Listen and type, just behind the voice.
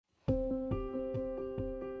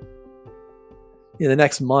The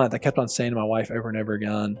next month, I kept on saying to my wife over and over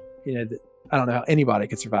again, I don't know how anybody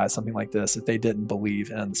could survive something like this if they didn't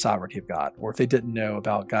believe in the sovereignty of God, or if they didn't know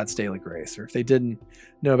about God's daily grace, or if they didn't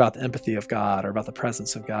know about the empathy of God, or about the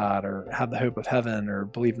presence of God, or have the hope of heaven, or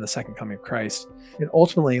believe in the second coming of Christ. And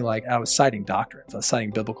ultimately, I was citing doctrines, I was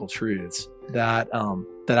citing biblical truths that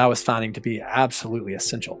I was finding to be absolutely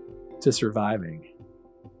essential to surviving.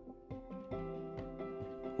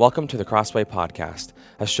 Welcome to the Crossway Podcast,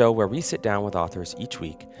 a show where we sit down with authors each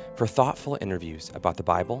week for thoughtful interviews about the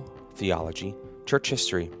Bible, theology, church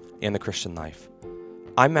history, and the Christian life.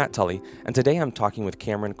 I'm Matt Tully, and today I'm talking with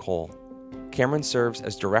Cameron Cole. Cameron serves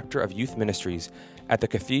as Director of Youth Ministries at the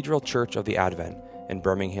Cathedral Church of the Advent in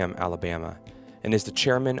Birmingham, Alabama, and is the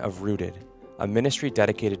chairman of Rooted, a ministry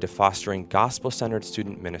dedicated to fostering gospel-centered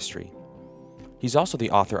student ministry. He's also the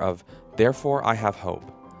author of Therefore I Have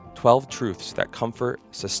Hope, 12 Truths That Comfort,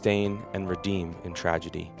 Sustain, and Redeem in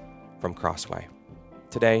Tragedy, from Crossway.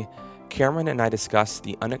 Today, Cameron and I discuss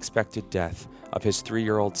the unexpected death of his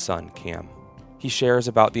 3-year-old son, Cam. He shares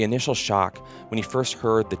about the initial shock when he first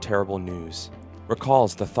heard the terrible news,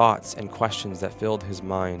 recalls the thoughts and questions that filled his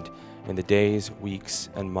mind in the days, weeks,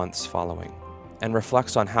 and months following, and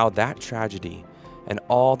reflects on how that tragedy and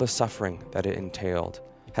all the suffering that it entailed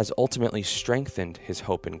has ultimately strengthened his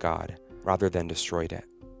hope in God rather than destroyed it.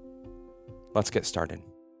 Let's get started.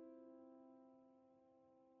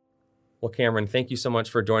 Well, Cameron, thank you so much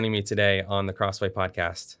for joining me today on the Crossway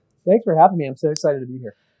Podcast. Thanks for having me. I'm so excited to be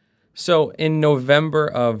here. So in November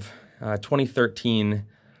of 2013,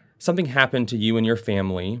 something happened to you and your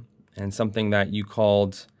family, and something that you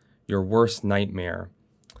called your worst nightmare.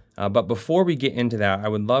 But before we get into that, I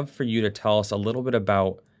would love for you to tell us a little bit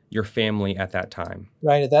about your family at that time.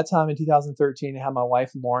 Right. At that time in 2013, I had my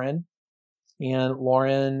wife, Lauren. And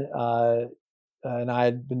Lauren and I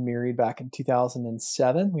had been married back in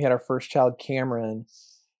 2007. We had our first child, Cameron,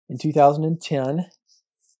 in 2010.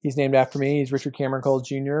 He's named after me. He's Richard Cameron Cole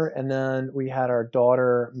Jr. And then we had our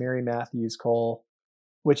daughter, Mary Matthews Cole,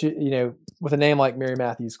 which, with a name like Mary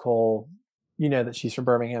Matthews Cole, you know that she's from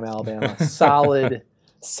Birmingham, Alabama. Solid,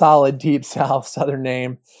 deep South, Southern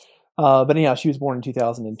name. But anyhow, she was born in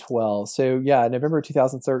 2012. So yeah, November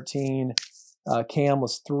 2013, Cam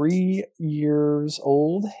was 3 years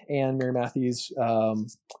old, and Mary Matthews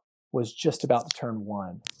was just about to turn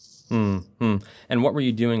 1. Mm-hmm. And what were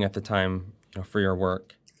you doing at the time, for your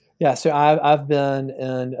work? Yeah, so I've been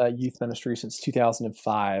in youth ministry since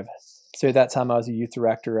 2005. So at that time, I was a youth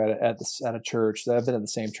director at a church. So I've been at the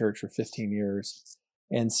same church for 15 years.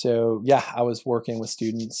 And so, yeah, I was working with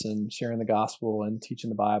students and sharing the gospel and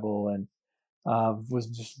teaching the Bible, and was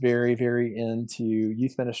just very, very into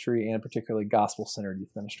youth ministry, and particularly gospel-centered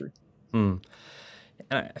youth ministry. And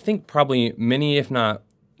I think probably many, if not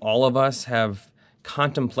all of us, have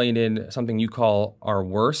contemplated something you call our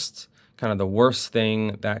worst, kind of the worst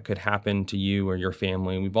thing that could happen to you or your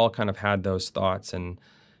family. We've all kind of had those thoughts, and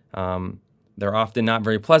they're often not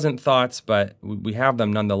very pleasant thoughts, but we have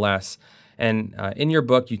them nonetheless. And in your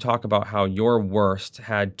book, you talk about how your worst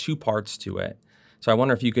had 2 parts to it. So I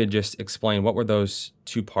wonder if you could just explain, what were those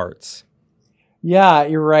 2 parts? Yeah,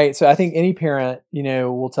 you're right. So I think any parent,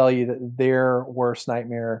 will tell you that their worst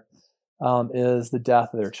nightmare is the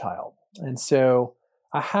death of their child. And so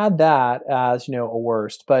I had that as, a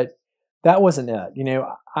worst, but that wasn't it.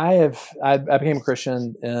 I became a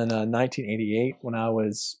Christian in 1988 when I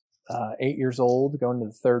was 8 years old, going to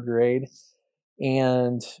the 3rd grade.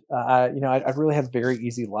 And, I really had a very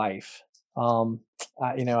easy life. I'm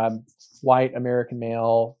white, American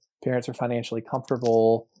male, parents are financially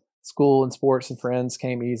comfortable, school and sports and friends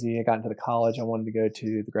came easy. I got into the college I wanted to go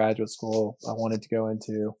to, the graduate school I wanted to go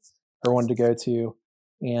to,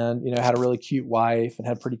 and, had a really cute wife and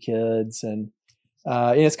had pretty kids. And,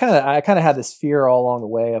 I kind of had this fear all along the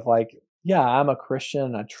way of yeah, I'm a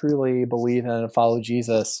Christian. I truly believe in and follow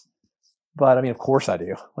Jesus. But of course I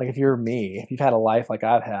do. If you're me, if you've had a life like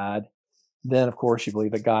I've had, then of course you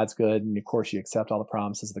believe that God's good, and of course you accept all the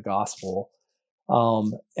promises of the gospel.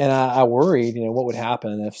 And I worried, what would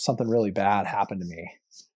happen if something really bad happened to me.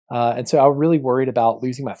 And so I was really worried about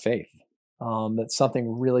losing my faith, that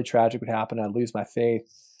something really tragic would happen. I'd lose my faith,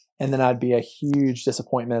 and then I'd be a huge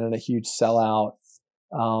disappointment and a huge sellout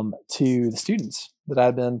to the students that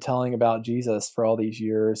I'd been telling about Jesus for all these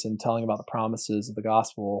years and telling about the promises of the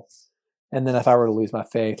gospel. And then if I were to lose my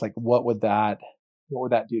faith, what would that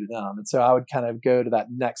do to them? And so I would kind of go to that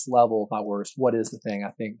next level of my worst. What is the thing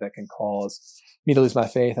I think that can cause me to lose my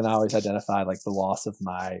faith? And I always identified the loss of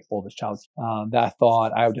my oldest child. That I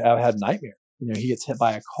thought I had a nightmare. He gets hit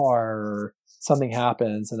by a car, or something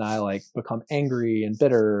happens, and I become angry and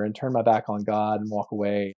bitter and turn my back on God and walk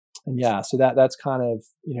away. yeah, so that's kind of,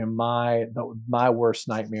 my worst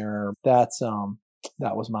nightmare. That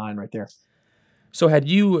was mine right there. So, had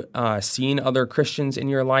you seen other Christians in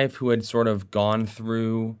your life who had sort of gone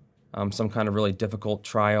through some kind of really difficult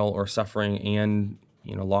trial or suffering and,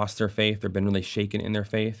 lost their faith or been really shaken in their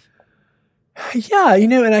faith? Yeah,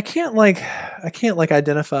 and I can't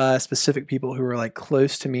identify specific people who are like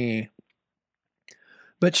close to me,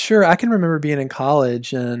 but sure, I can remember being in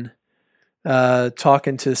college and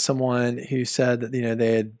talking to someone who said that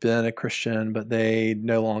they had been a Christian, but they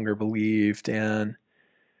no longer believed, and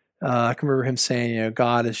I can remember him saying,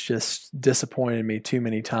 God has just disappointed me too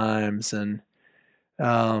many times,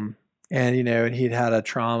 um, and he'd had a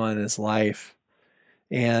trauma in his life,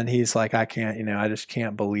 and he's like, I can't, I just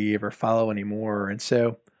can't believe or follow anymore, and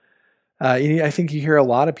so I think you hear a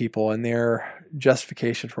lot of people and their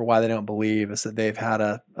justification for why they don't believe is that they've had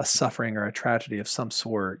a suffering or a tragedy of some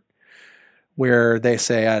sort where they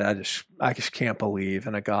say, I just can't believe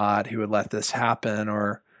in a God who would let this happen,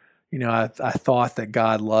 or, I thought that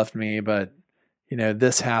God loved me, but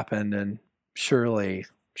this happened, and surely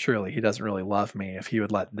He doesn't really love me if He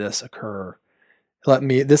would let this occur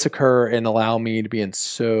and allow me to be in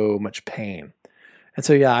so much pain. And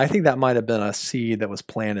so, yeah, I think that might have been a seed that was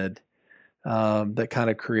planted, that kind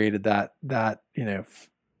of created that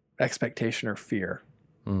expectation or fear.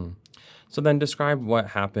 Mm. So then describe what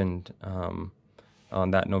happened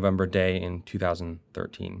on that November day in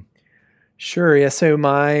 2013. Sure. Yeah. So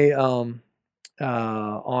my on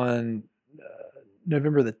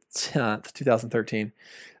November the 10th, 2013,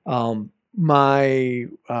 my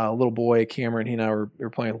little boy Cameron, he and I were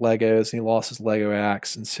playing with Legos, and he lost his Lego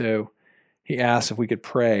axe, and so he asked if we could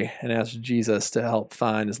pray and asked Jesus to help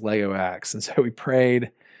find his Lego axe. And so we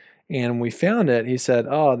prayed, and when we found it, he said,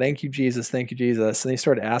 "Oh, thank you, Jesus. Thank you, Jesus." And he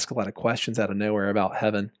started asking a lot of questions out of nowhere about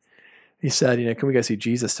heaven. He said, "Can we go see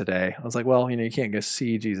Jesus today?" I was like, "Well, you can't go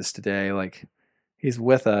see Jesus today. Like, he's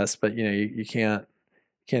with us, but you can't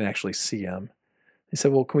actually see him." He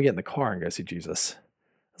said, "Well, can we get in the car and go see Jesus?"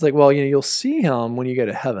 I was like, "Well, you'll see him when you go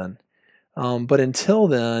to heaven, but until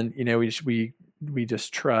then, we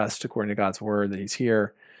just trust according to God's word that He's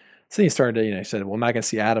here." So he started to, he said, "Well, am I going to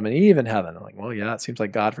see Adam and Eve in heaven?" I'm like, "Well, yeah, it seems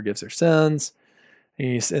like God forgives their sins."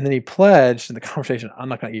 And then he pledged in the conversation, "I'm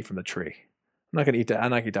not going to eat from the tree. I'm not going to eat that.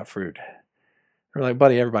 I'm not going to eat that fruit." We're like,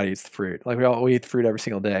 "Buddy, everybody eats the fruit. Like we eat the fruit every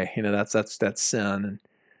single day. That's sin,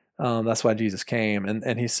 and that's why Jesus came."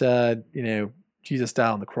 And he said, Jesus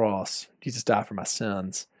died on the cross. Jesus died for my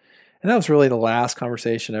sins. And that was really the last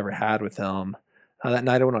conversation I ever had with him. That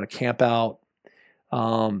night I went on a camp out.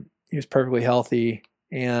 He was perfectly healthy,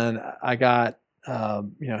 and I got,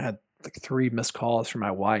 had like 3 missed calls from my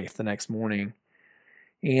wife the next morning,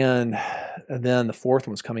 and then the 4th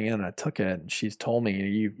one was coming in, and I took it, and she's told me,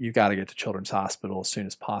 you got to get to Children's Hospital as soon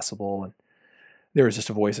as possible. And there was just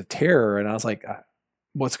a voice of terror, and I was like,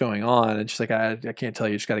 "What's going on?" And she's like, "I can't tell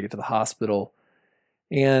you. You just got to get to the hospital."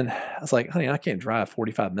 And I was like, "Honey, I can't drive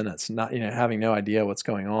 45 minutes, not having no idea what's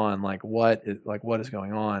going on. What is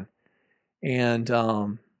going on?"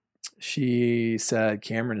 And she said,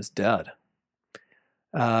 "Cameron is dead."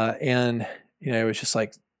 And it was just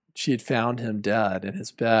like she had found him dead in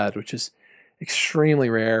his bed, which is extremely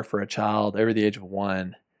rare for a child over the age of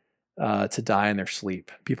 1 to die in their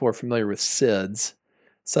sleep. People are familiar with SIDS,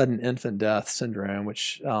 sudden infant death syndrome,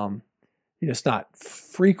 which it's not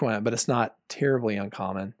frequent, but it's not terribly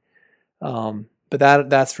uncommon. But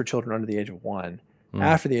that's for children under the age of 1. Mm.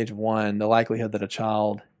 After the age of 1, the likelihood that a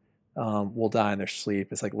child will die in their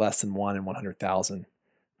sleep is like less than 1 in 100,000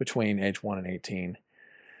 between age 1 and 18.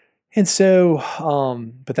 And so,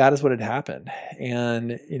 but that is what had happened.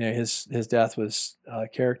 And, his death was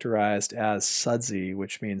characterized as SUDSy,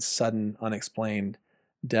 which means sudden unexplained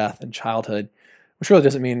death in childhood, which really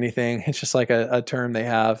doesn't mean anything. It's just like a term they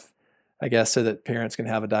have, I guess, so that parents can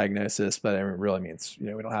have a diagnosis, but it really means, we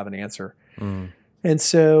don't have an answer. Mm. And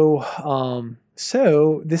so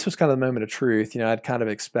this was kind of the moment of truth. I'd kind of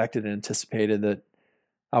expected and anticipated that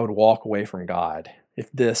I would walk away from God if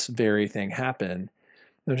this very thing happened.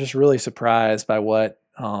 I was just really surprised by what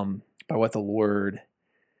the Lord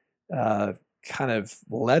kind of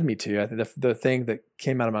led me to. I think the thing that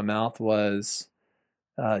came out of my mouth was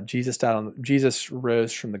Jesus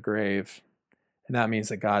rose from the grave, and that means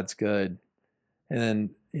that God's good.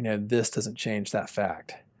 And then this doesn't change that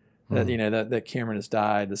fact. That that Cameron has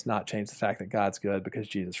died does not change the fact that God's good because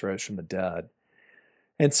Jesus rose from the dead.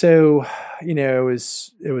 And so, it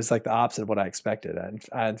was like the opposite of what I expected.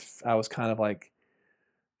 I was kind of like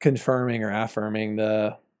confirming or affirming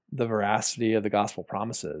the veracity of the gospel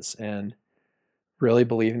promises and really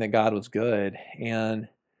believing that God was good. And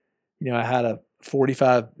I had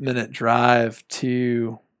 45-minute drive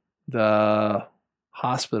to the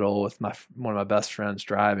hospital with one of my best friends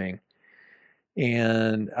driving.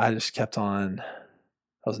 And I just kept on,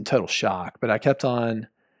 I was in total shock, but I kept on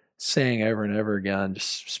saying over and over again,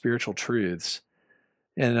 just spiritual truths.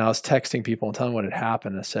 And I was texting people and telling them what had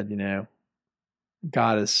happened. I said,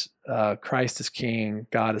 God is, Christ is king.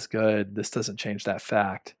 God is good. This doesn't change that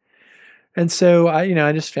fact. And so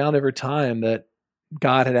I just found over time that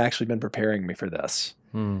God had actually been preparing me for this.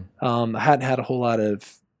 I hadn't had a whole lot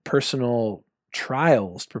of personal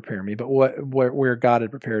trials prepare me, but where God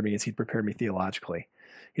had prepared me is He'd prepared me theologically.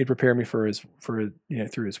 He'd prepared me through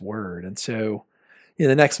His Word. And so,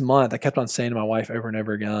 the next month, I kept on saying to my wife over and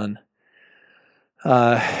over again,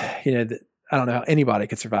 I don't know how anybody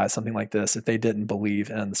could survive something like this if they didn't believe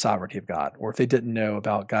in the sovereignty of God, or if they didn't know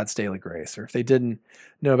about God's daily grace, or if they didn't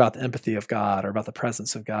know about the empathy of God, or about the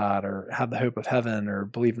presence of God, or have the hope of heaven, or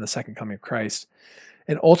believe in the second coming of Christ.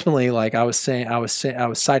 And ultimately, like I was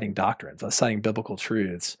citing doctrines, I was citing biblical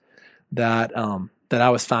truths that I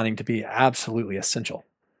was finding to be absolutely essential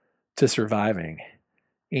to surviving,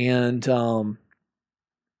 and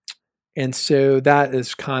so that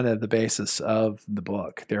is kind of the basis of the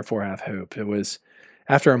book. Therefore, I have hope. It was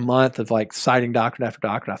after a month of like citing doctrine after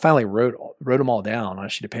doctrine, I finally wrote them all down on a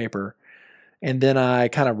sheet of paper, and then I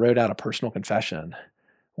kind of wrote out a personal confession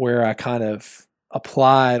where I kind of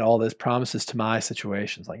applied all those promises to my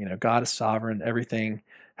situations. Like, God is sovereign. Everything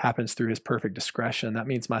happens through His perfect discretion. That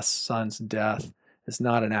means my son's death is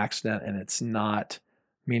not an accident and it's not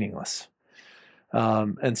meaningless.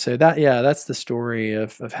 And so that's the story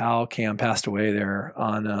of how Cam passed away there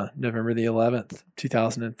on November the 11th,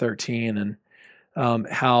 2013, and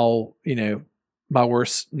how, my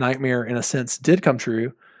worst nightmare in a sense did come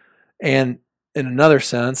true. And in another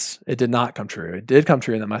sense, it did not come true. It did come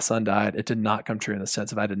true in that my son died. It did not come true in the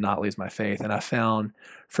sense of I did not lose my faith. And I found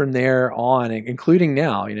from there on, including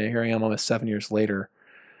now, here I am almost 7 years later,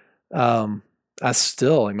 I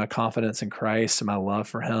still, like, my confidence in Christ and my love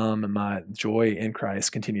for Him and my joy in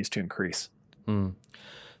Christ continues to increase.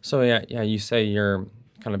 So you say you're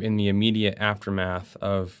kind of in the immediate aftermath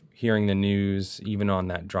of hearing the news, even on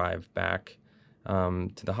that drive back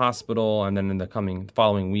to the hospital, and then in the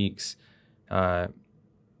following weeks.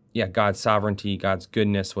 God's sovereignty, God's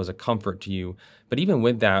goodness was a comfort to you. But even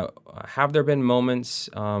with that, have there been moments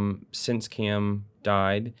since Cam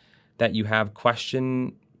died that you have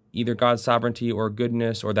questioned either God's sovereignty or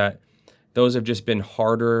goodness, or that those have just been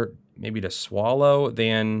harder maybe to swallow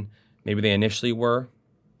than maybe they initially were?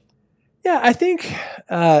 Yeah, I think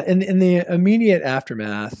in the immediate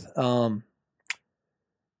aftermath,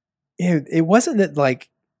 it wasn't that like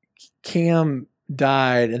Cam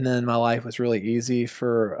died and then my life was really easy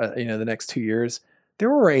for the next 2 years. There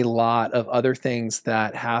were a lot of other things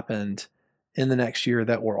that happened in the next year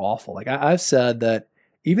that were awful. Like I've said that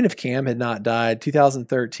even if Cam had not died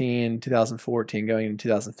 2013, 2014, going into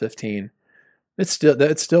 2015, it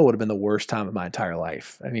still would have been the worst time of my entire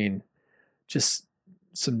life. I mean, just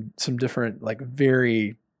some different, like,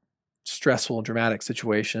 very stressful, dramatic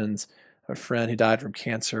situations. A friend who died from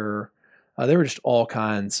cancer. There were just all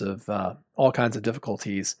kinds of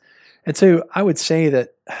difficulties. And so I would say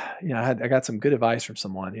that, I got some good advice from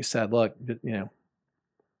someone who said, look, that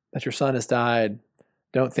your son has died,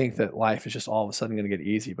 don't think that life is just all of a sudden going to get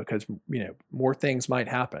easy, because, more things might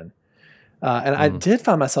happen. And I did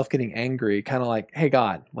find myself getting angry, kind of like, hey,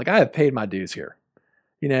 God, like, I have paid my dues here.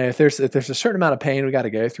 If there's a certain amount of pain we got to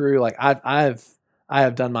go through, like I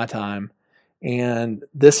have done my time, and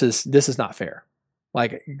this is not fair.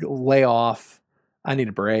 Like, lay off. I need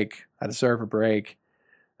a break. I deserve a break.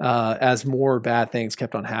 As more bad things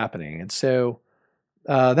kept on happening. And so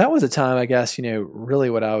that was a time, I guess, really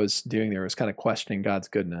what I was doing there was kind of questioning God's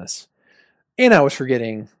goodness. And I was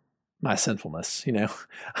forgetting my sinfulness.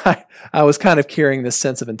 I was kind of carrying this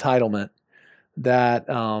sense of entitlement that,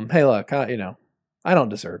 hey, look, I don't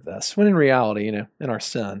deserve this. When in reality, in our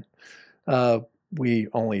sin, we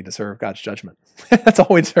only deserve God's judgment. That's all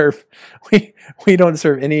we deserve. We don't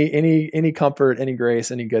deserve any comfort, any grace,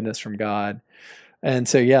 any goodness from God. And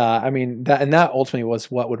so, I mean, that ultimately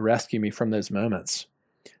was what would rescue me from those moments,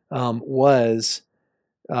 was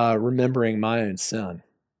remembering my own sin.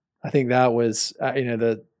 I think that was,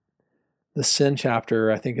 the sin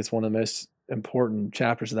chapter, I think it's one of the most important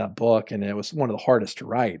chapters of that book. And it was one of the hardest to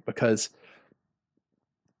write because,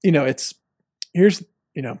 I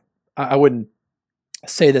wouldn't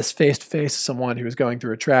say this face to face to someone who was going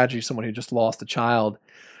through a tragedy, someone who just lost a child.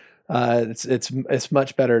 It's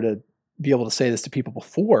much better to be able to say this to people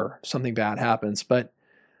before something bad happens. But,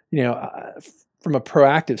 from a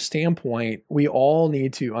proactive standpoint, we all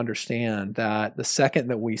need to understand that the second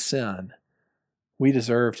that we sin, we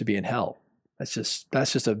deserve to be in hell. That's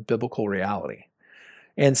just a biblical reality.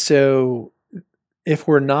 And so if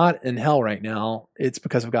we're not in hell right now, it's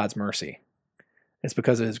because of God's mercy. It's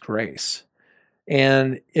because of his grace.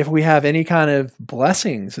 And if we have any kind of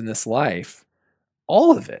blessings in this life,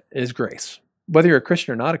 all of it is grace. Whether you're a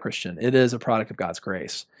Christian or not a Christian, it is a product of God's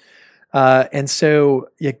grace. And so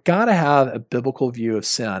you got to have a biblical view of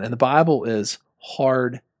sin. And the Bible is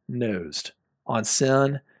hard-nosed on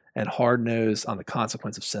sin and hard-nosed on the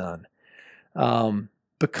consequence of sin.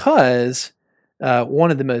 Because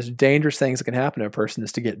one of the most dangerous things that can happen to a person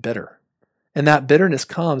is to get bitter. And that bitterness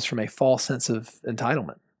comes from a false sense of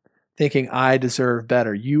entitlement, thinking, I deserve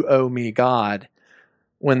better. You owe me, God,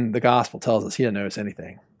 when the gospel tells us he doesn't owe us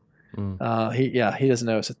anything. He doesn't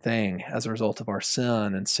owe us a thing as a result of our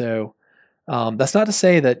sin. And so that's not to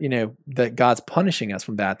say that, that God's punishing us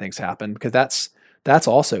when bad things happen, because that's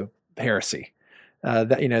also heresy.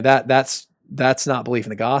 That's not belief in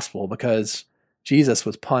the gospel, because Jesus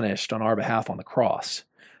was punished on our behalf on the cross.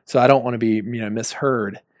 So I don't want to be,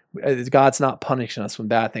 misheard. God's not punishing us when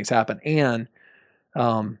bad things happen. And,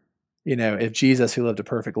 if Jesus, who lived a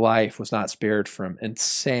perfect life, was not spared from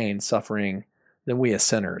insane suffering, then we as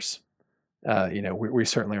sinners, we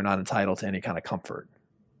certainly are not entitled to any kind of comfort.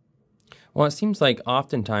 Well, it seems like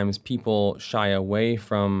oftentimes people shy away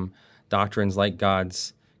from doctrines like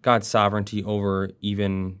God's sovereignty over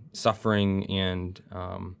even suffering and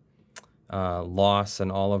loss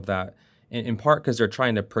and all of that, in part because they're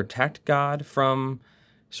trying to protect God from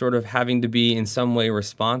sort of having to be in some way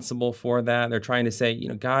responsible for that. They're trying to say,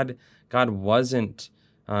 God wasn't,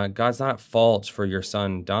 God's not at fault for your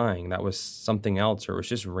son dying. That was something else, or it was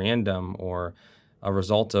just random, or a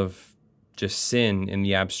result of just sin in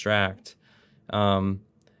the abstract.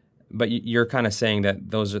 But you're kind of saying that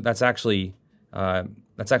that's actually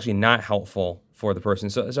not helpful for the person.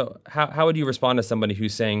 So how would you respond to somebody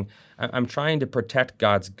who's saying, I'm trying to protect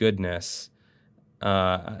God's goodness?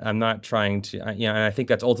 I'm not trying to, and I think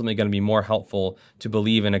that's ultimately going to be more helpful to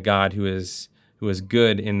believe in a God who is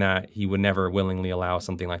good, in that he would never willingly allow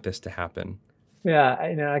something like this to happen.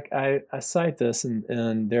 Yeah, I cite this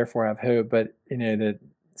and therefore have hope, but the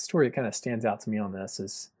story that kind of stands out to me on this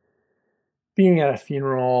is being at a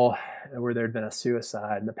funeral where there'd been a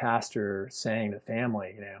suicide, and the pastor saying to the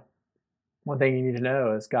family, one thing you need to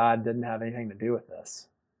know is God didn't have anything to do with this.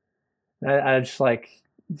 And I just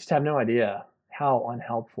have no idea how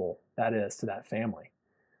unhelpful that is to that family.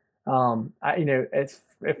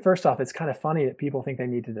 First off, it's kind of funny that people think they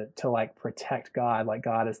need to protect God, like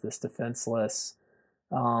God is this defenseless,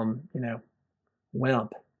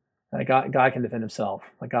 wimp. God can defend himself.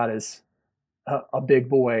 Like God is a big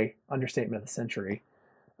boy, understatement of the century.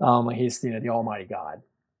 He's the Almighty God.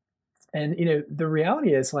 And the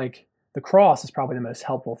reality is, the cross is probably the most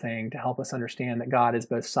helpful thing to help us understand that God is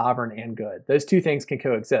both sovereign and good. Those two things can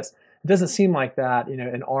coexist. It doesn't seem like that,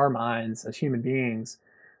 in our minds as human beings,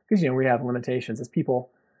 because we have limitations as people.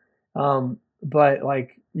 But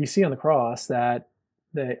you see on the cross that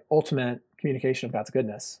the ultimate communication of God's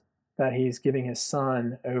goodness, that he's giving his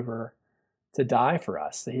son over to die for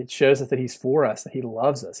us. That it shows us that he's for us, that he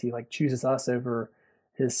loves us. He chooses us over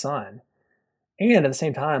his son. And at the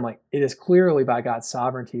same time, it is clearly by God's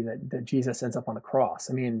sovereignty that Jesus ends up on the cross.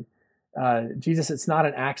 I mean, Jesus, it's not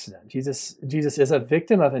an accident. Jesus is a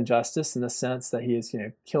victim of injustice in the sense that he is,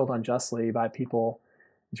 killed unjustly by people.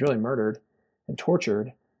 He's really murdered and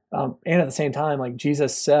tortured. And at the same time,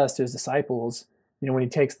 Jesus says to his disciples, when he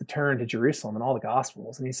takes the turn to Jerusalem in all the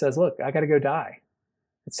Gospels, and he says, look, I got to go die.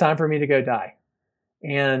 It's time for me to go die.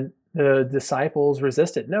 And the disciples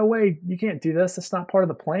resist it. No way, you can't do this. That's not part of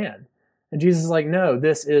the plan. And Jesus is like, no,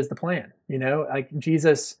 this is the plan.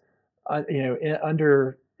 Jesus,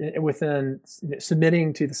 within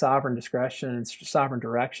submitting to the sovereign discretion and sovereign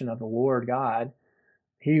direction of the Lord God,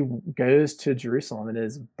 he goes to Jerusalem. It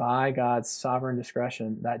is by God's sovereign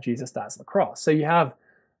discretion that Jesus dies on the cross. So you have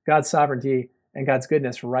God's sovereignty and God's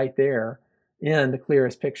goodness right there in the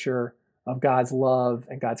clearest picture of God's love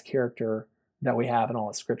and God's character that we have in all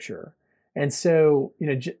of Scripture. And so,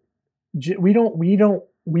 we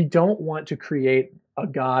don't want to create a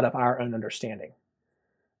God of our own understanding.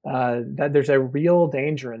 That there's a real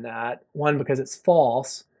danger in that. One, because it's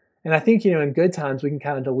false, and I think in good times we can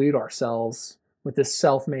kind of delude ourselves with this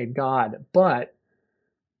self-made God. But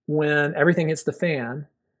when everything hits the fan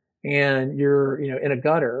and you're in a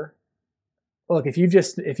gutter, look, if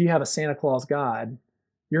you have a Santa Claus God,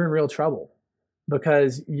 you're in real trouble,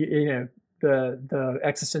 because the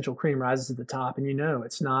existential cream rises to the top, and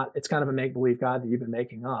it's kind of a make-believe God that you've been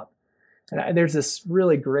making up. And there's this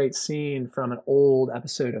really great scene from an old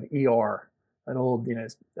episode of ER, an old,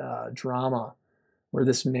 drama where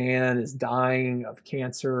this man is dying of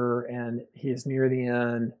cancer and he is near the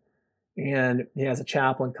end, and he has a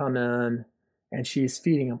chaplain come in and she's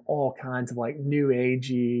feeding him all kinds of like new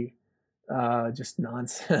agey, just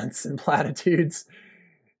nonsense and platitudes.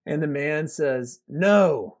 And the man says,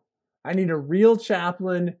 "No, I need a real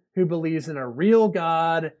chaplain who believes in a real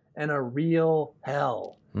God and a real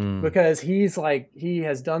hell." Because he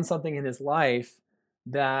has done something in his life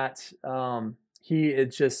that he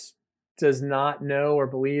just does not know or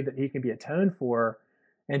believe that he can be atoned for.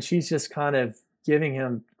 And she's just kind of giving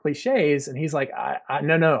him cliches. And he's like,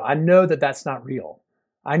 no, I know that that's not real.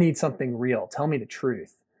 I need something real. Tell me the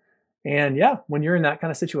truth. And yeah, when you're in that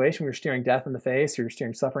kind of situation where you're staring death in the face or you're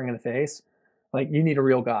staring suffering in the face, like you need a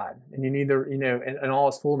real God, and you need in all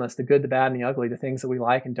his fullness, the good, the bad, and the ugly, the things that we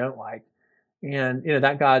like and don't like. And,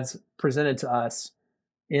 that God's presented to us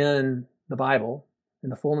in the Bible,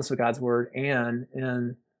 in the fullness of God's word, and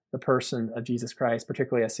in the person of Jesus Christ,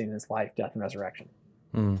 particularly as seen in his life, death, and resurrection.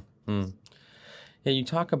 Mm-hmm. Yeah, you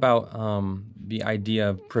talk about the idea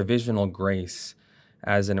of provisional grace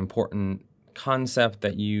as an important concept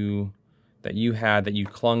that you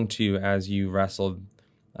clung to as you wrestled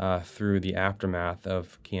through the aftermath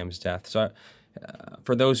of Cam's death. So,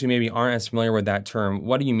 for those who maybe aren't as familiar with that term,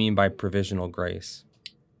 what do you mean by provisional grace?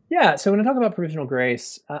 Yeah, so when I talk about provisional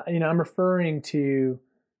grace, I'm referring to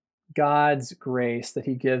God's grace that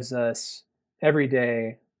he gives us every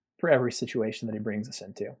day for every situation that he brings us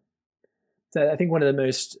into. So I think one of the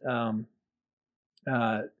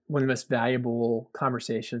most valuable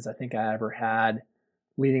conversations I think I ever had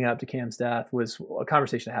leading up to Cam's death was a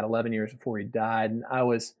conversation I had 11 years before he died. And I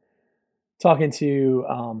was talking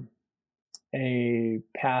to a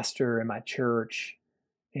pastor in my church,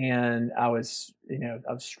 and I was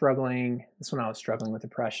struggling. This when I was struggling with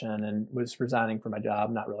depression and was resigning from my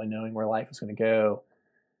job, not really knowing where life was going to go.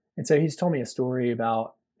 And so he's told me a story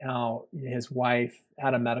about how his wife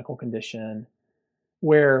had a medical condition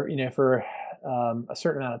where, for a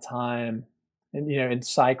certain amount of time, and in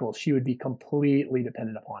cycles, she would be completely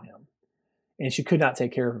dependent upon him, and she could not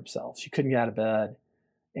take care of herself. She couldn't get out of bed,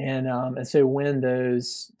 and so when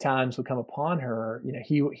those times would come upon her,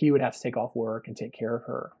 he would have to take off work and take care of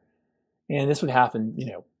her, and this would happen,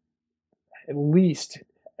 at least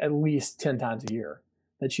 10 times a year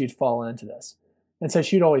that she'd fall into this, and so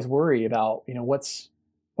she'd always worry about what's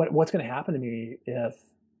going to happen to me if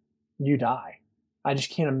you die. I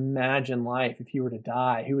just can't imagine life if you were to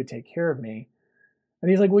die. Who would take care of me?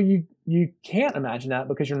 And he's like, well, you can't imagine that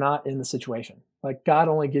because you're not in the situation. Like God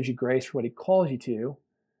only gives you grace for what he calls you to.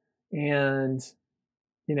 And,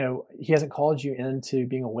 he hasn't called you into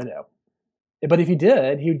being a widow. But if he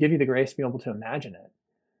did, he would give you the grace to be able to imagine it.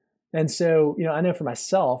 And so, I know for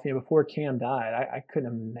myself, before Cam died, I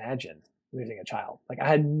couldn't imagine losing a child. Like I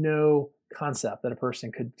had no concept that a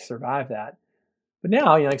person could survive that. But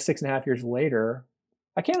now, like 6.5 years later,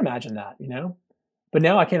 I can't imagine that, But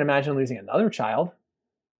now I can't imagine losing another child.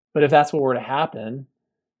 But if that's what were to happen,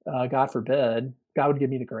 God forbid, God would give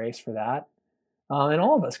me the grace for that. And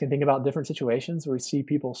all of us can think about different situations where we see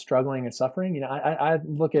people struggling and suffering. I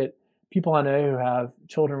look at people I know who have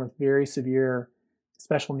children with very severe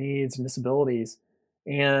special needs and disabilities,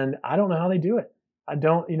 and I don't know how they do it. I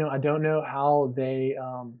don't know how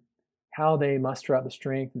they muster up the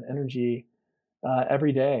strength and energy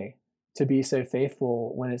every day to be so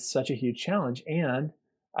faithful when it's such a huge challenge. And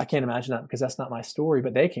I can't imagine that because that's not my story,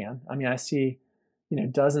 but they can. I mean, I see,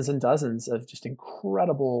 dozens and dozens of just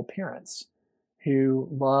incredible parents who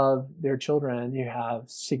love their children who have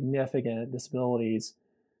significant disabilities.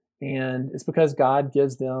 And it's because God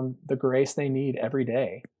gives them the grace they need every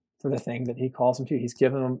day for the thing that he calls them to.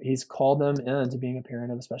 He's called them into being a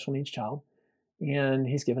parent of a special needs child, and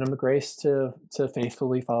he's given them the grace to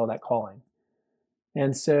faithfully follow that calling.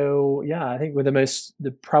 And so, yeah, I think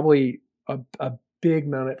probably a big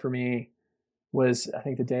moment for me was, I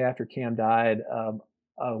think the day after Cam died,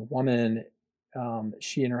 a woman,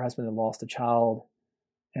 she and her husband had lost a child,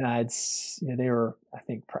 and they were, I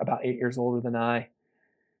think, about 8 years older than I.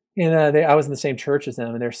 And I was in the same church as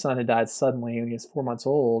them, and their son had died suddenly when he was 4 months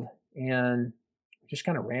old, and just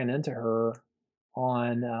kind of ran into her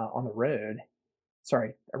on the road.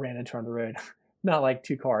 Sorry, I ran into her on the road. Not like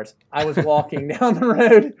two cars. I was walking down the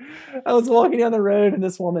road. And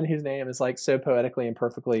this woman, whose name is like so poetically and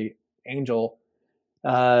perfectly Angel,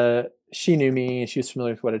 she knew me and she was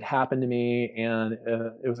familiar with what had happened to me. And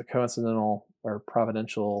it was a coincidental or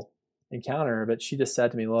providential encounter. But she just said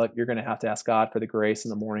to me, look, you're going to have to ask God for the grace in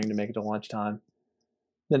the morning to make it to lunchtime.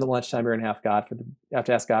 Then at lunchtime, you're going to have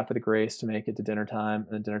to ask God for the grace to make it to dinner time.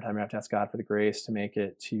 And at dinner time, you have to ask God for the grace to make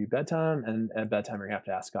it to bedtime. And at bedtime, you're going to have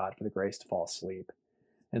to ask God for the grace to fall asleep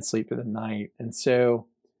and sleep through the night. And so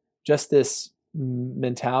just this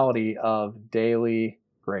mentality of daily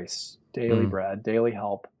grace, daily bread, daily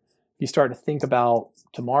help. You start to think about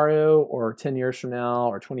tomorrow or 10 years from now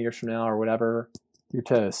or 20 years from now or whatever, you're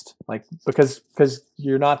toast. Like, because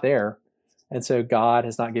you're not there. And so God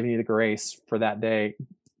has not given you the grace for that day.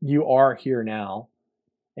 You are here now.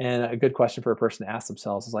 And a good question for a person to ask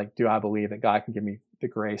themselves is like, do I believe that God can give me the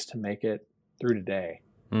grace to make it through today?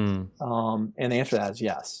 And the answer to that is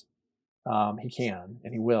yes. He can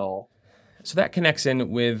and he will. So that connects in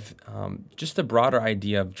with just the broader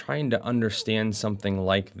idea of trying to understand something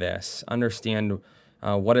like this, understand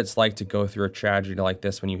what it's like to go through a tragedy like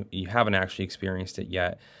this when you haven't actually experienced it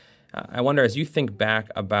yet. I wonder, as you think back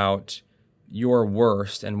about your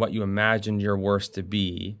worst and what you imagined your worst to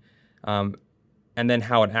be, and then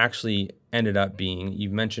how it actually ended up being.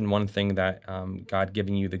 You've mentioned one thing that God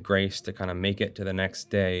giving you the grace to kind of make it to the next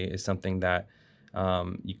day is something that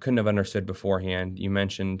you couldn't have understood beforehand. You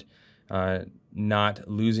mentioned not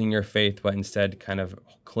losing your faith, but instead kind of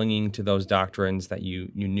clinging to those doctrines that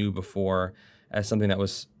you knew before as something that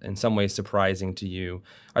was in some ways surprising to you.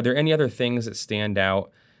 Are there any other things that stand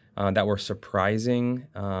out that were surprising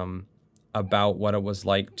about what it was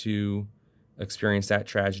like to experience that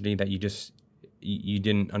tragedy that you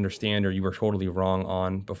didn't understand or you were totally wrong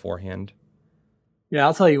on beforehand? Yeah,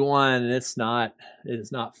 I'll tell you one, and it is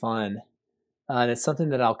not fun. And it's something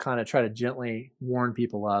that I'll kind of try to gently warn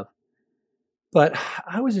people of. But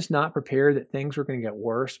I was just not prepared that things were going to get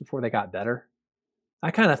worse before they got better. I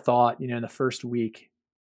kind of thought, in the first week,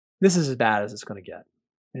 this is as bad as it's going to get.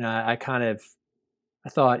 I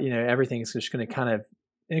thought, everything's just going to kind of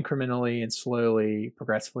incrementally and slowly,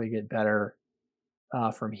 progressively get better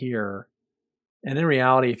from here. And in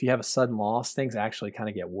reality, if you have a sudden loss, things actually kind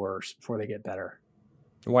of get worse before they get better.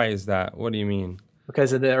 Why is that? What do you mean?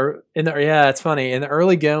 Because it's funny. In the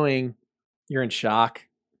early going, you're in shock.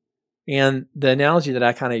 And the analogy that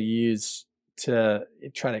I kind of use to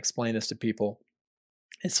try to explain this to people,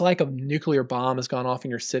 it's like a nuclear bomb has gone off in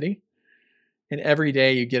your city. And every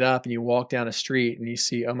day you get up and you walk down a street and you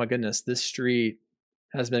see, oh my goodness, this street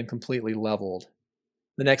has been completely leveled.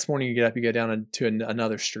 The next morning you get up, you go down to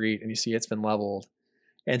another street and you see it's been leveled.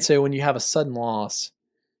 And so when you have a sudden loss,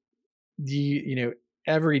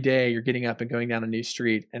 every day you're getting up and going down a new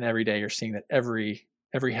street, and every day you're seeing that every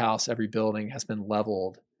house, every building has been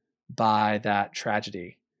leveled by that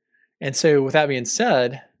tragedy. And so with that being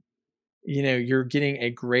said, you're getting a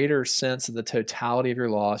greater sense of the totality of your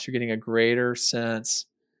loss. You're getting a greater sense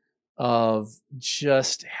of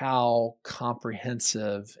just how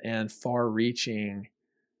comprehensive and far-reaching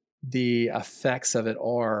the effects of it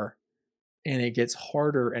are. And it gets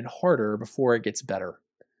harder and harder before it gets better.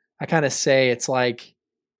 I kind of say it's like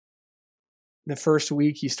the first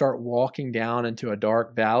week you start walking down into a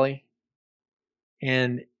dark valley,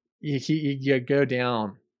 and you go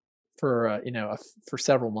down for for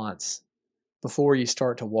several months before you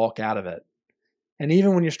start to walk out of it. And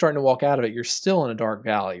even when you're starting to walk out of it, you're still in a dark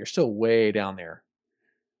valley. You're still way down there.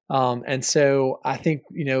 And so I think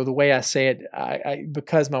the way I say it, I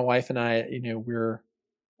because my wife and I, we're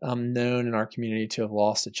known in our community to have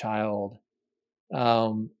lost a child.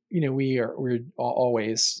 We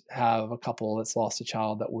always have a couple that's lost a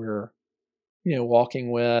child that we're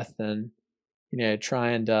walking with, and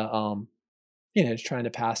trying to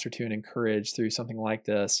pastor to and encourage through something like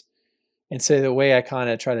this. And so the way I kind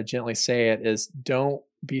of try to gently say it is, don't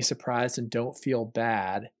be surprised and don't feel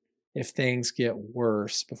bad if things get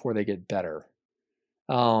worse before they get better.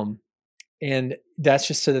 And that's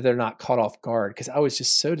just so that they're not caught off guard, because I was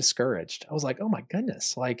just so discouraged. I was like, oh my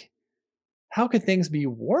goodness, like, how could things be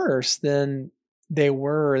worse than they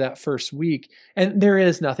were that first week? And there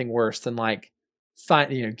is nothing worse than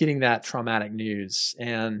getting that traumatic news,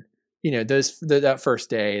 and that first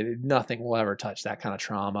day, nothing will ever touch that kind of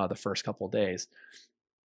trauma the first couple of days.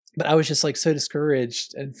 But I was just like so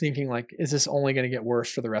discouraged and thinking like, is this only going to get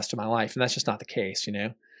worse for the rest of my life? And that's just not the case.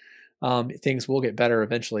 Things will get better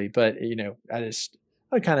eventually, but that's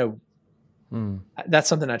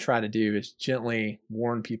something I try to do, is gently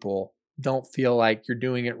warn people. Don't feel like you're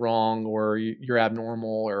doing it wrong or you're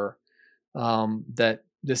abnormal, or that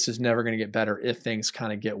this is never going to get better if things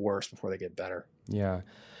kind of get worse before they get better. Yeah.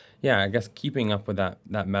 Yeah, I guess keeping up with that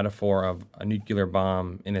metaphor of a nuclear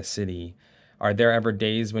bomb in a city, are there ever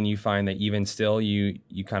days when you find that even still you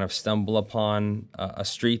kind of stumble upon a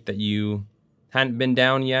street that you hadn't been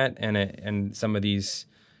down yet, and some of these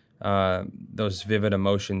those vivid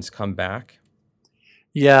emotions come back?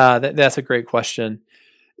 Yeah, that's a great question.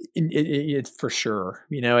 It's for sure.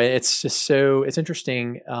 It's just it's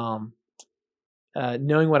interesting.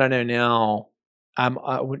 Knowing what I know now,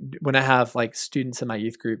 when I have like students in my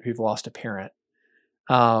youth group who've lost a parent,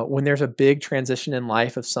 when there's a big transition in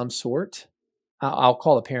life of some sort, I'll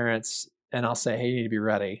call the parents and I'll say, "Hey, you need to be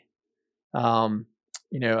ready." Um,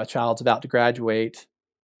 a child's about to graduate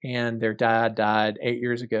and their dad died 8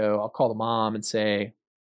 years ago. I'll call the mom and say,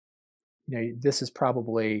 this is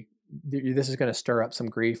probably this is going to stir up some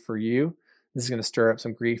grief for you. This is going to stir up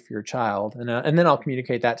some grief for your child, and then I'll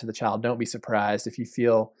communicate that to the child. Don't be surprised if you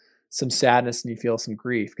feel some sadness and you feel some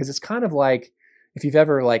grief, because it's kind of like if you've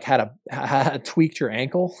ever like tweaked your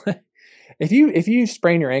ankle. If you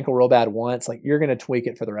sprain your ankle real bad once, like you're going to tweak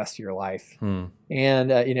it for the rest of your life, Hmm. and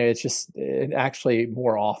it's just actually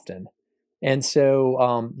more often. And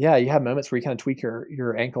so, yeah, you have moments where you kind of tweak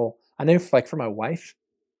your ankle. I know, like for my wife,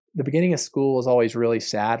 the beginning of school is always really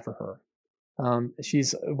sad for her.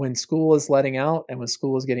 She's when school is letting out and when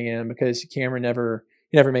school is getting in, because Cameron never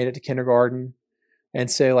made it to kindergarten. And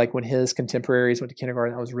so like when his contemporaries went to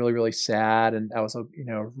kindergarten, that was really, really sad. And that was a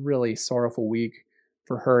really sorrowful week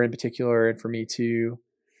for her in particular and for me too.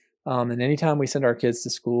 And anytime we send our kids to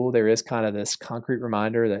school, there is kind of this concrete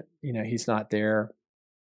reminder that, he's not there.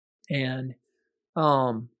 And,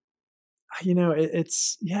 um,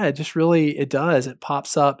 it just really, it does. It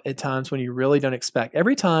pops up at times when you really don't expect.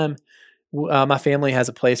 Every time my family has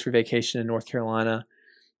a place for vacation in North Carolina,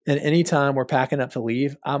 and anytime we're packing up to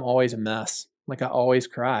leave, I'm always a mess. Like I always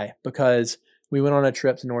cry because we went on a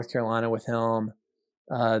trip to North Carolina with him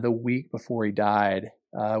the week before he died.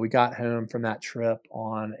 We got home from that trip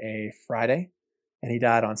on a Friday, and he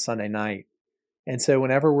died on Sunday night. And so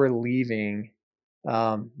whenever we're leaving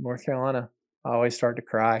North Carolina, I always start to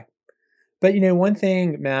cry. But one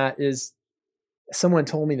thing, Matt, is someone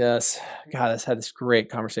told me this. God, I had this great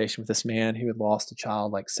conversation with this man who had lost a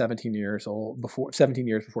child like 17 years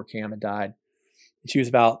before Cam had died. She was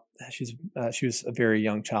a very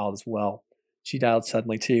young child as well. She died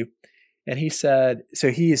suddenly too. And he said, so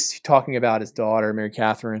he's talking about his daughter, Mary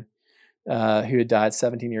Catherine, who had died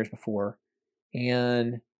 17 years before.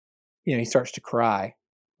 And, he starts to cry.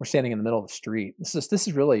 We're standing in the middle of the street. This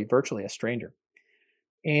is really virtually a stranger.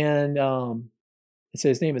 And so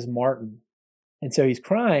his name is Martin. And so he's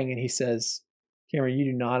crying and he says, Cameron, you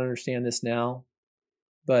do not understand this now,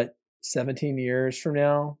 but 17 years from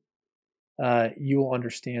now, you will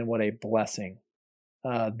understand what a blessing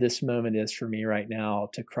this moment is for me right now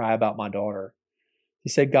to cry about my daughter. He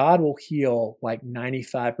said, God will heal like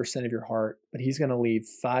 95% of your heart, but he's going to leave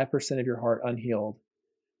 5% of your heart unhealed.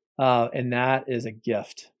 And that is a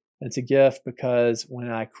gift. It's a gift because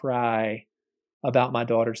when I cry about my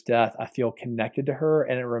daughter's death, I feel connected to her,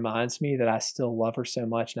 and it reminds me that I still love her so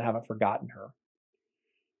much and I haven't forgotten her.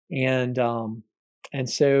 And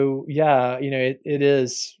so, yeah, it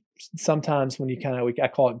is sometimes when you I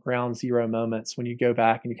call it ground zero moments, when you go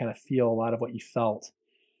back and you kind of feel a lot of what you felt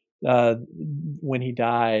when he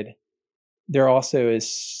died. There also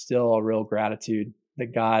is still a real gratitude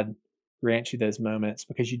that God grants you those moments,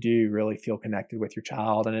 because you do really feel connected with your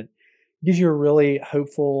child, and it gives you a really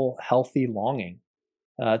hopeful, healthy longing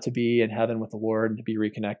to be in heaven with the Lord and to be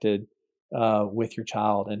reconnected with your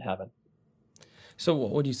child in heaven. So,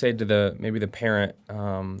 what would you say to maybe the parent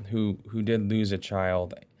who did lose a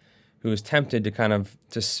child, who is tempted to kind of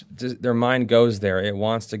just their mind goes there, it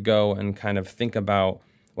wants to go and kind of think about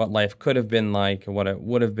what life could have been like, what it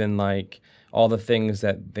would have been like, all the things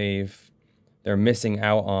that they're missing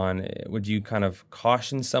out on? Would you kind of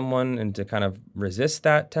caution someone and to kind of resist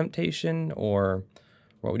that temptation, or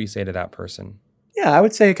what would you say to that person? Yeah, I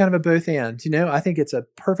would say kind of a both and. I think it's a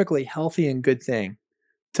perfectly healthy and good thing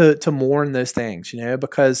to mourn those things,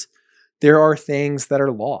 because there are things that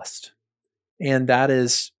are lost, and that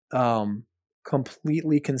is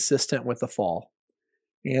completely consistent with the fall.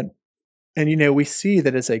 And we see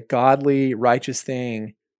that it's a godly, righteous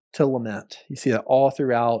thing to lament. You see that all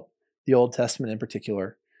throughout the Old Testament in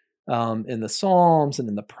particular, in the Psalms and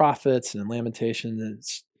in the prophets and in Lamentation.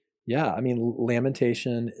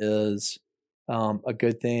 Lamentation is a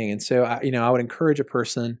good thing. And so, I would encourage a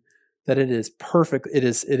person that it is perfect. It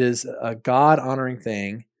is a God honoring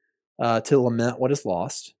thing to lament what is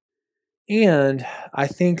lost. And I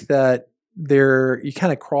think that you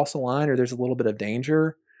kind of cross a line, or there's a little bit of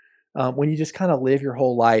danger when you just kind of live your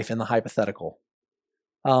whole life in the hypothetical.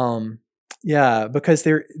 Yeah, because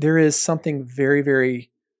there is something very, very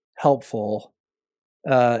helpful,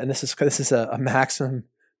 and this is a maxim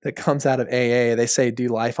that comes out of AA. They say do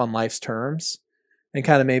life on life's terms, and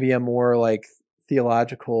kind of maybe a more like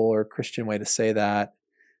theological or Christian way to say that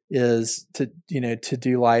is to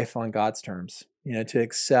do life on God's terms, to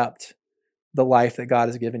accept the life that God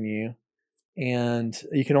has given you. And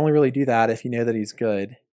you can only really do that if you know that he's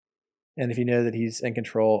good, and if you know that he's in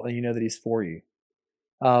control, and you know that he's for you.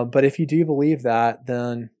 But if you do believe that,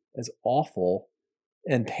 then as awful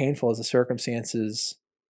and painful as the circumstances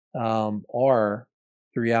are,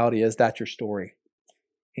 the reality is that's your story.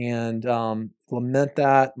 And lament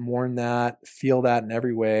that, mourn that, feel that in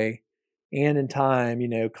every way. And in time,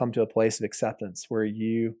 come to a place of acceptance where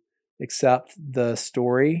you accept the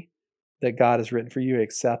story that God has written for you,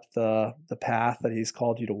 accept the path that he's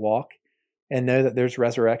called you to walk, and know that there's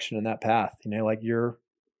resurrection in that path. Like you're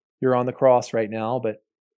on the cross right now, but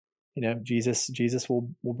Jesus will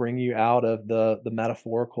bring you out of the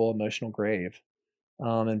metaphorical emotional grave,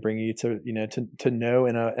 and bring you to know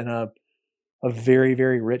in a very,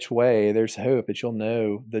 very rich way. There's hope that you'll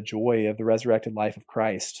know the joy of the resurrected life of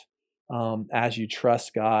Christ, as you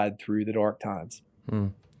trust God through the dark times.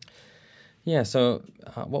 Yeah, so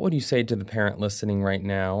what would you say to the parent listening right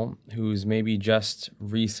now who's maybe just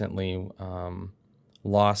recently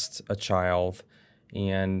lost a child,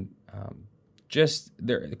 and just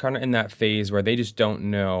they're kind of in that phase where they just don't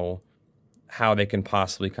know how they can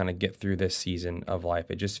possibly kind of get through this season of life?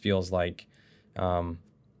 It just feels like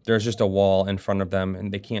there's just a wall in front of them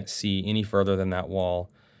and they can't see any further than that wall.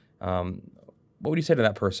 What would you say to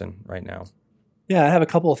that person right now? Yeah, I have a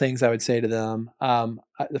couple of things I would say to them.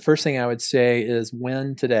 The first thing I would say is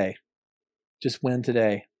win today. Just win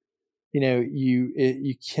today.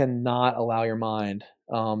 You cannot allow your mind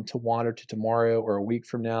to wander to tomorrow or a week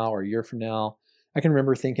from now or a year from now. I can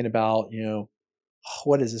remember thinking about,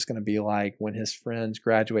 what is this going to be like when his friends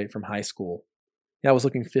graduate from high school? I was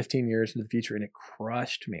looking 15 years into the future, and it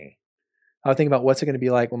crushed me. I would think about what's it going to be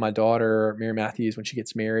like when my daughter, Mary Matthews, when she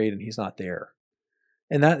gets married and he's not there.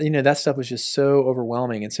 And that, that stuff was just so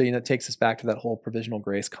overwhelming. And so, it takes us back to that whole provisional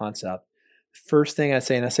grace concept. First thing I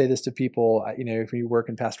say, and I say this to people, if you work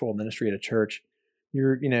in pastoral ministry at a church,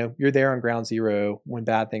 you're there on ground zero when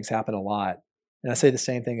bad things happen a lot. And I say the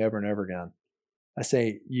same thing over and over again. I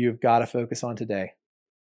say, you've got to focus on today.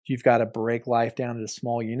 You've got to break life down into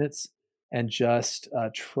small units and just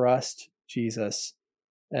trust Jesus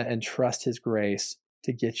and trust his grace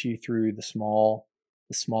to get you through the small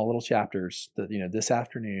little chapters that, this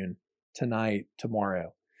afternoon, tonight,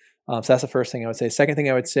 tomorrow. So that's the first thing I would say. Second thing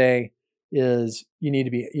I would say is you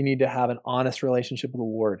need to have an honest relationship with the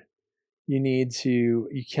Lord. You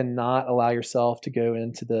cannot allow yourself to go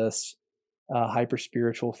into this hyper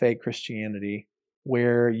spiritual fake Christianity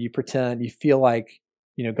where you feel like,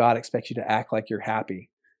 God expects you to act like you're happy.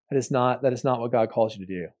 That is not what God calls you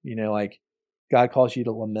to do. Like God calls you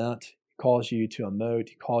to lament, he calls you to emote,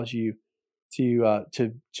 he calls you to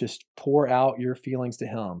just pour out your feelings to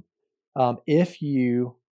him. If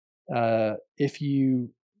you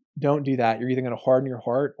don't do that, you're either going to harden your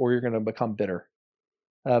heart or you're going to become bitter,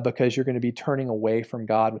 because you're going to be turning away from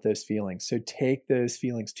God with those feelings. So take those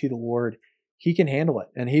feelings to the Lord. He can handle it,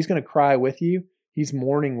 and he's going to cry with you. He's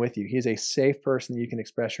mourning with you. He's a safe person that you can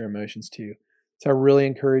express your emotions to. So I really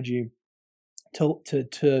encourage you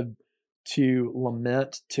to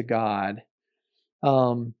lament to God.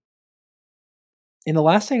 And the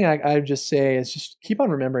last thing I would just say is just keep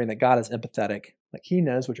on remembering that God is empathetic. Like he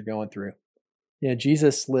knows what you're going through.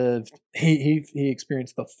 Jesus lived, he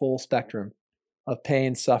experienced the full spectrum of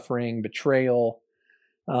pain, suffering, betrayal,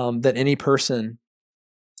 that any person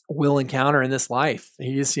will encounter in this life.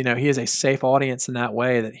 He is a safe audience in that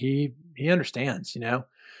way that he understands,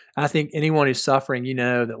 I think anyone who's suffering,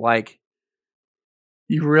 that like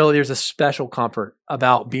there's a special comfort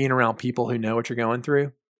about being around people who know what you're going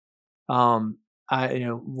through. Lauren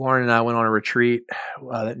and I went on a retreat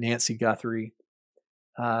that Nancy Guthrie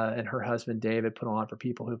and her husband David put on for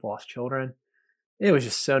people who've lost children. It was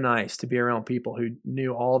just so nice to be around people who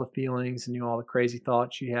knew all the feelings and knew all the crazy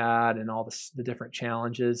thoughts you had and all the different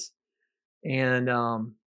challenges. And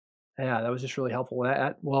that was just really helpful.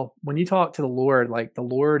 Well, when you talk to the Lord, like the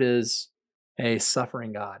Lord is a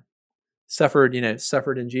suffering God. Suffered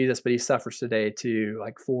in Jesus, but he suffers today too,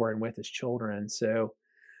 like for and with his children. So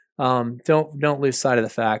don't lose sight of the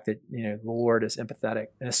fact that the Lord is empathetic,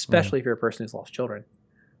 and especially if you're a person who's lost children,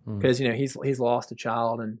 because he's lost a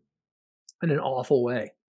child and in an awful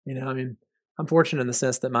way. I'm fortunate in the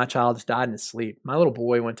sense that my child just died in his sleep. My little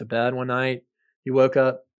boy went to bed one night. He woke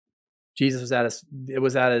up. Jesus was at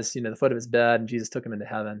the foot of his bed, and Jesus took him into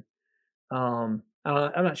heaven. I'm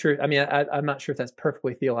not sure. I'm not sure if that's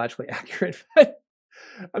perfectly theologically accurate, but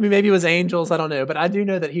maybe it was angels. I don't know, but I do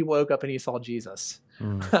know that he woke up and he saw Jesus,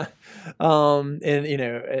 and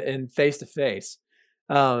face to face.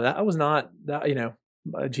 That was not that.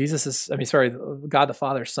 God the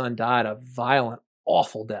Father's Son died a violent,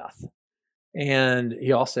 awful death. And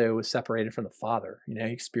he also was separated from the Father. He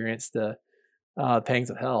experienced the pangs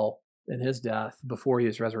of hell in his death before he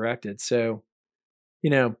was resurrected. So,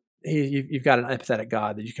 you've got an empathetic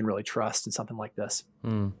God that you can really trust in something like this.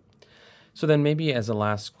 So then maybe as a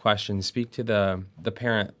last question, speak to the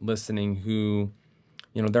parent listening who,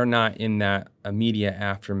 they're not in that immediate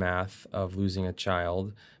aftermath of losing a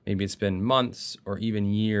child. Maybe it's been months or even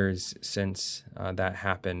years since that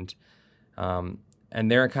happened. And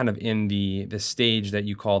they're kind of in the stage that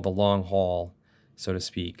you call the long haul, so to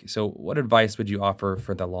speak. So what advice would you offer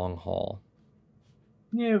for the long haul?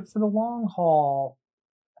 For the long haul,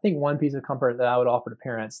 I think one piece of comfort that I would offer to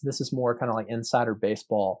parents, this is more kind of like insider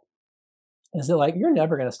baseball, is that like you're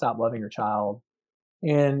never going to stop loving your child,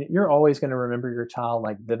 and you're always going to remember your child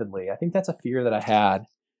like vividly. I think that's a fear that I had,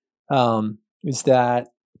 is that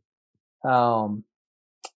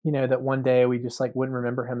that one day we just like wouldn't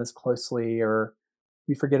remember him as closely, or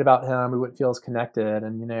we forget about him, we wouldn't feel as connected.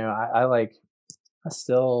 And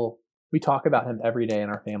we talk about him every day in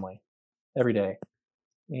our family, every day,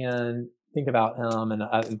 and think about him. And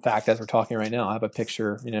in fact, as we're talking right now, I have a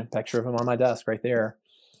picture of him on my desk right there.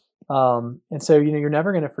 And so, you're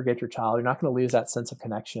never going to forget your child. You're not going to lose that sense of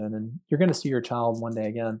connection, and you're going to see your child one day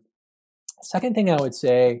again. Second thing I would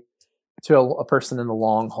say to a person in the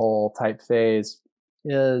long haul type phase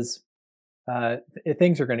is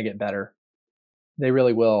things are going to get better. They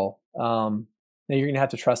really will. Now you're going to have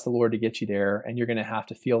to trust the Lord to get you there, and you're going to have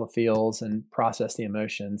to feel the feels and process the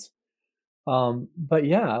emotions. But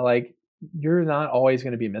yeah, like you're not always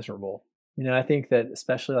going to be miserable. I think that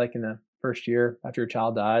especially like in the first year after your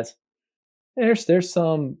child dies, there's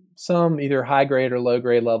some either high grade or low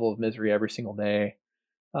grade level of misery every single day.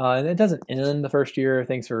 And it doesn't end the first year.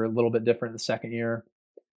 Things are a little bit different the second year.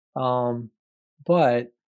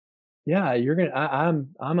 But yeah,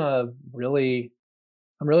 I'm really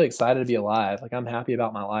excited to be alive. Like I'm happy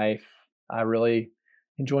about my life. I really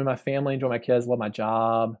enjoy my family, enjoy my kids, love my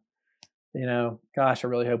job. Gosh, I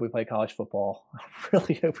really hope we play college football. I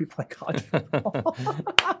really hope we play college football.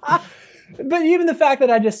 But even the fact that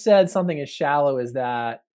I just said something as shallow as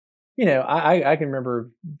that, I can remember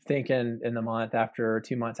thinking in the month after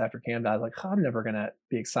 2 months after Cam died, like, I'm never going to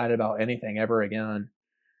be excited about anything ever again.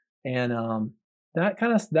 And that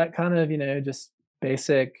kind of, just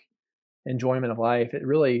basic enjoyment of life, it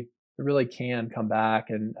really can come back.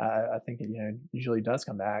 And I think it, usually does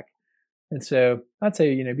come back. And so I'd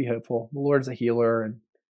say, be hopeful. The Lord's a healer, and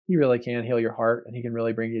he really can heal your heart, and he can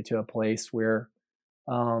really bring you to a place where,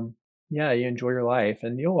 you enjoy your life,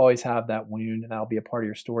 and you'll always have that wound, and that'll be a part of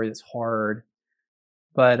your story that's hard,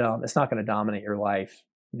 but it's not going to dominate your life,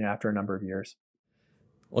 after a number of years.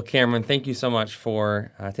 Well, Cameron, thank you so much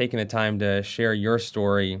for taking the time to share your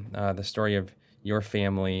story, the story of your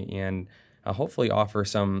family, and hopefully offer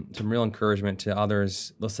some real encouragement to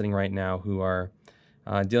others listening right now who are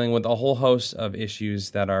dealing with a whole host of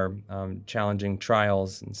issues that are challenging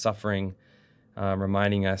trials and suffering,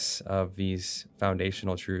 reminding us of these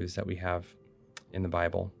foundational truths that we have in the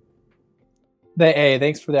Bible. Hey,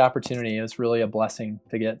 thanks for the opportunity. It was really a blessing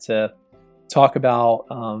to get to talk about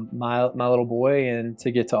my little boy, and to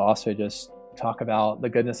get to also just talk about the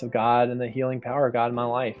goodness of God and the healing power of God in my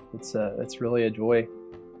life. It's really a joy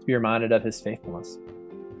to be reminded of his faithfulness.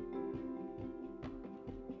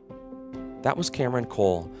 That was Cameron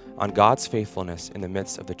Cole on God's faithfulness in the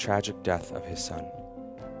midst of the tragic death of his son.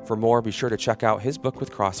 For more, be sure to check out his book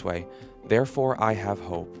with Crossway, Therefore I Have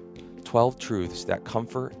Hope, 12 Truths That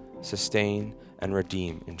Comfort, Sustain, and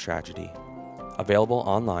Redeem in Tragedy. Available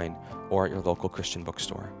online or at your local Christian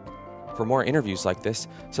bookstore. For more interviews like this,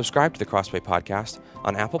 subscribe to the Crossway Podcast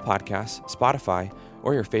on Apple Podcasts, Spotify,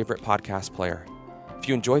 or your favorite podcast player. If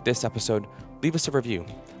you enjoyed this episode, leave us a review,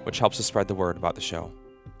 which helps us spread the word about the show.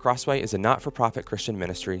 Crossway is a not-for-profit Christian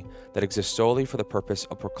ministry that exists solely for the purpose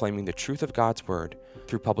of proclaiming the truth of God's Word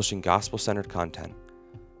through publishing gospel-centered content.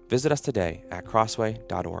 Visit us today at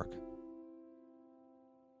crossway.org.